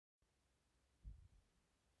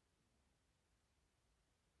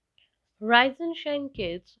Rise and shine,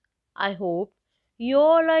 kids. I hope you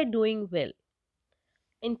all are doing well.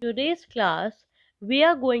 In today's class, we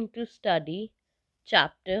are going to study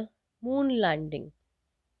chapter Moon Landing.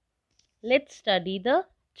 Let's study the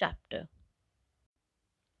chapter.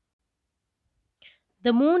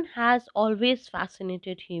 The moon has always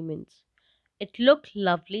fascinated humans. It looked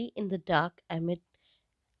lovely in the dark amid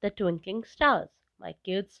the twinkling stars. My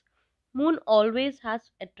kids, moon always has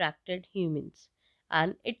attracted humans,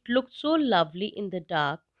 and it looked so lovely in the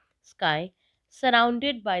dark sky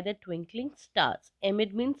surrounded by the twinkling stars.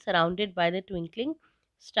 Amid means surrounded by the twinkling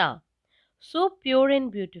star. So pure and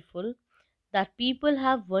beautiful that people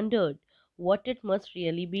have wondered what it must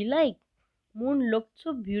really be like. Moon looked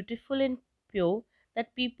so beautiful and pure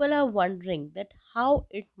that people are wondering that how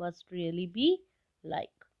it must really be like.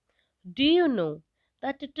 Do you know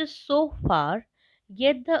that it is so far,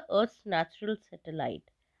 yet the Earth's natural satellite,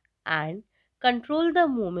 and control the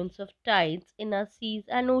movements of tides in our seas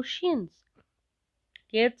and oceans?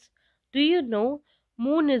 Kids, do you know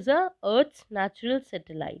Moon is a Earth's natural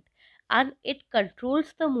satellite and it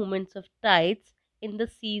controls the movements of tides in the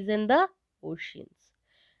seas and the oceans.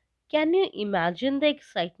 Can you imagine the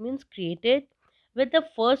excitement created when the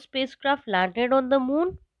first spacecraft landed on the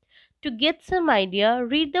moon? To get some idea,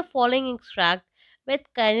 read the following extract with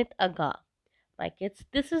Kenneth Agar. My kids,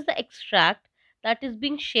 this is the extract that is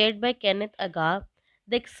being shared by Kenneth Agar,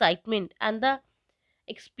 the excitement and the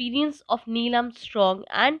experience of Neil Armstrong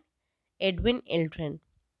and Edwin Aldrin.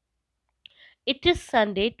 It is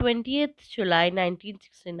Sunday, 20th July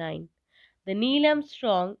 1969. The Neil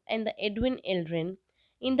Armstrong and the Edwin Aldrin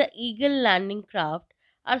in the Eagle landing craft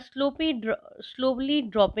are slowly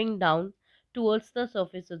dropping down towards the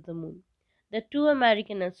surface of the moon. The two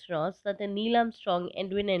American astronauts, that the Neil Armstrong and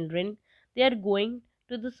Edwin Aldrin, they are going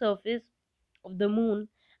to the surface of the moon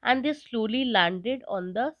and they slowly landed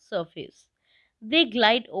on the surface. They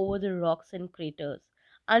glide over the rocks and craters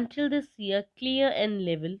until they see a clear and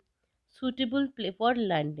level, suitable place for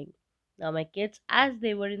landing. Now, my kids, as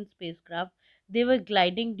they were in spacecraft, they were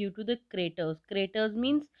gliding due to the craters. Craters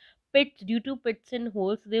means pits, due to pits and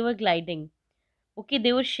holes, they were gliding. Okay,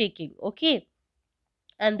 they were shaking. Okay,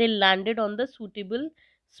 and they landed on the suitable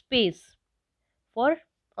space for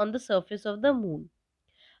on the surface of the moon.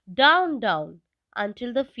 Down, down,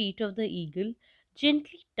 until the feet of the eagle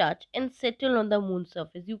gently touch and settle on the moon's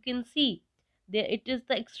surface. You can see there it is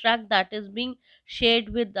the extract that is being shared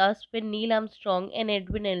with us when Neil Armstrong and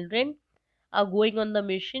Edwin Aldrin are going on the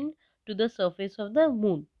mission to the surface of the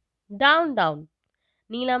moon. Down, down,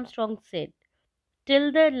 Neil Armstrong said,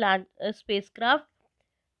 till the spacecraft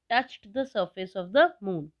touched the surface of the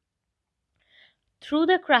moon. Through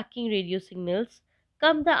the cracking radio signals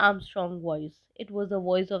come the Armstrong voice. It was the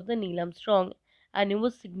voice of the Neil Armstrong, and he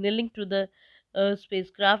was signaling to the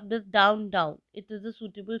spacecraft that down, down. It is a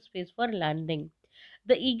suitable space for landing.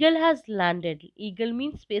 The Eagle has landed. Eagle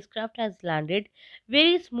means spacecraft has landed.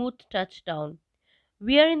 Very smooth touchdown.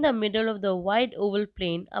 We are in the middle of the wide oval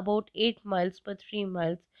plain, about 8 miles per 3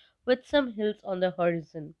 miles, with some hills on the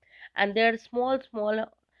horizon. And there are small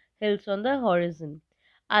hills on the horizon.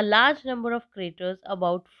 A large number of craters,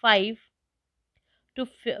 about 5 to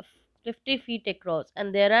 50 feet across.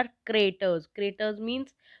 And there are craters. Craters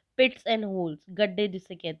means pits and holes. गड्ढे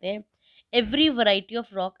जिसे कहते हैं. Every variety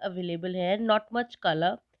of rock available here, not much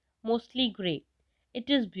color, mostly grey. It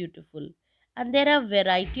is beautiful. And there are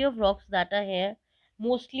variety of rocks that are here,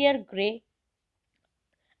 mostly are grey,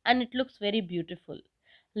 and it looks very beautiful.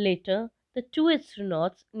 Later, the two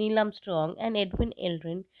astronauts, Neil Armstrong and Edwin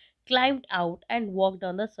Aldrin, climbed out and walked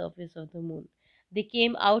on the surface of the moon. They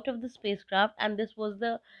came out of the spacecraft, and this was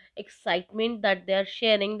the excitement that they are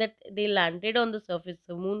sharing, that they landed on the surface of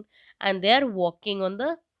the moon and they are walking on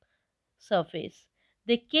the surface.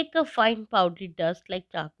 They kick a fine powdery dust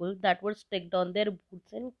like charcoal that was sticked on their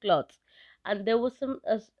boots and clothes, and there was some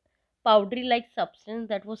powdery like substance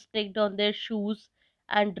that was sticked on their shoes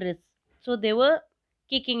and wrists. So they were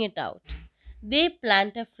kicking it out. They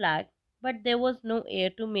plant a flag, but there was no air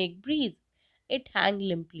to make breeze. It hung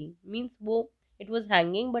limply. Means it was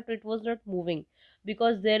hanging, but it was not moving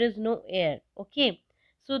because there is no air. Okay.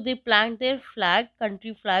 So they plant their flag,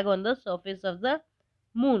 country flag, on the surface of the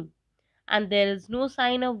moon, and there is no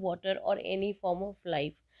sign of water or any form of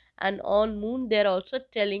life. And on moon they are also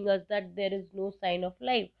telling us that there is no sign of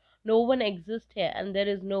life, no one exists here, and there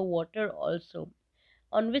is no water also.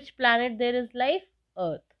 On which planet there is life?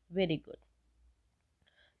 Earth. Very good.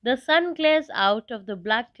 The sun glares out of the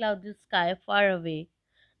black clouded sky far away.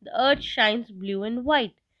 The earth shines blue and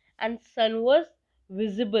white, and sun was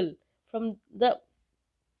visible from the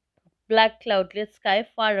black cloudless sky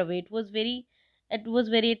far away. It was very It was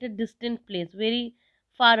very at a distant place, very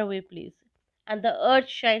far away place. And the earth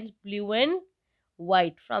shines blue and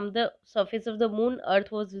white. From the surface of the moon,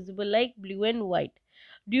 earth was visible like blue and white.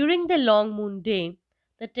 During the long moon day,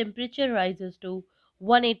 the temperature rises to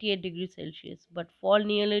 188 degrees Celsius but fall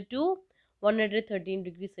nearly to 113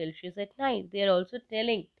 degrees Celsius at night. They are also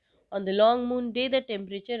telling on the long moon day the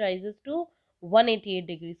temperature rises to 188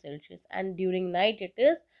 degrees Celsius and during night it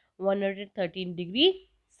is 113 degrees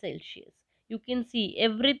Celsius. You can see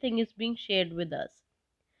everything is being shared with us.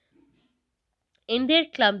 In their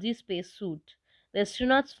clumsy spacesuit, the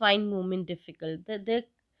astronauts find movement difficult. The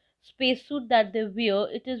spacesuit that they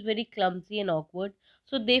wear, it is very clumsy and awkward,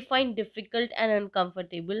 so they find difficult and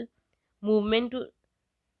uncomfortable movement to,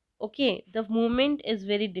 okay, the movement is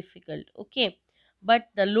very difficult, okay. But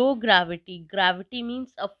the low gravity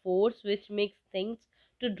means a force which makes things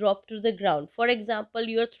to drop to the ground. For example,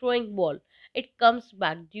 you're throwing ball, it comes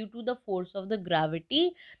back due to the force of the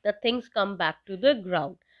gravity, the things come back to the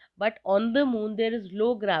ground. But on the moon there is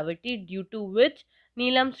low gravity, due to which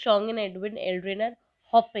Neil Armstrong and Edwin Aldrin are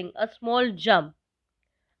hopping a small jump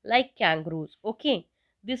like kangaroos. Okay,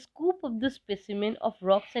 they scoop up the specimen of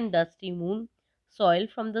rocks and dusty moon soil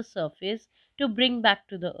from the surface to bring back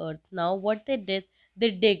to the earth. Now, what they did,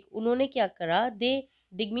 they dig. उन्होंने क्या करा? They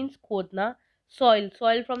dig means खोदना, soil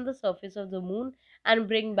from the surface of the moon and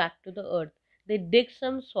bring back to the earth. They dig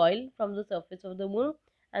some soil from the surface of the moon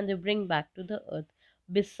and they bring back to the earth.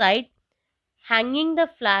 Beside hanging the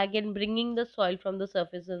flag and bringing the soil from the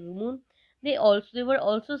surface of the moon, they were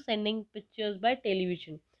also sending pictures by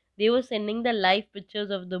television. They were sending the live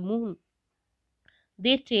pictures of the moon.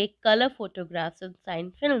 They take color photographs and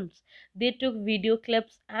sign films. They took video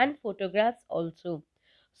clips and photographs also.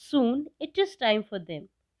 Soon it is time for them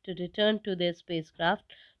to return to their spacecraft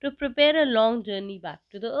to prepare a long journey back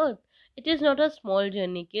to the earth. It is not a small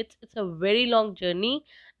journey, kids, it's a very long journey.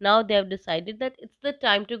 Now they have decided that it's the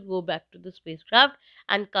time to go back to the spacecraft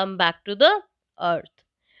and come back to the earth.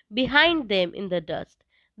 Behind them in the dust,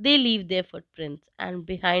 they leave their footprints, and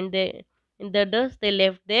behind their in the dust they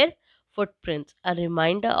left their footprints, a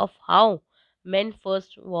reminder of how men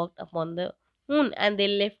first walked upon the moon. And they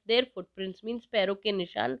left their footprints means पैरों के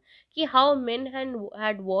निशान कि how men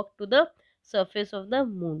had walked to the surface of the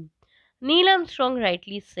moon. Neil Armstrong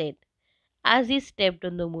rightly said as he stepped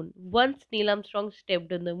on the moon. Once Neil Armstrong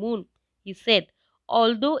stepped on the moon, he said,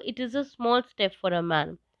 although it is a small step for a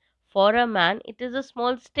man it is a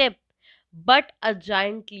small step, but a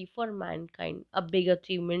giant leap for mankind, a big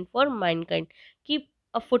achievement for mankind. Keep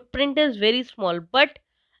a footprint is very small, but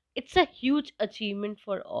it's a huge achievement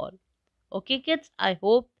for all. Okay, kids, I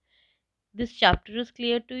hope this chapter is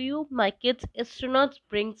clear to you. My kids, astronauts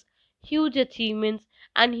brings huge achievements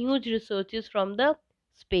and huge researches from the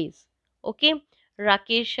space. Okay,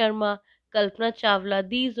 Rakesh Sharma, Kalpana Chawla,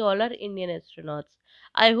 these all are Indian astronauts.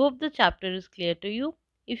 I hope the chapter is clear to you.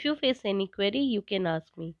 If you face any query, you can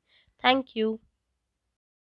ask me. Thank you.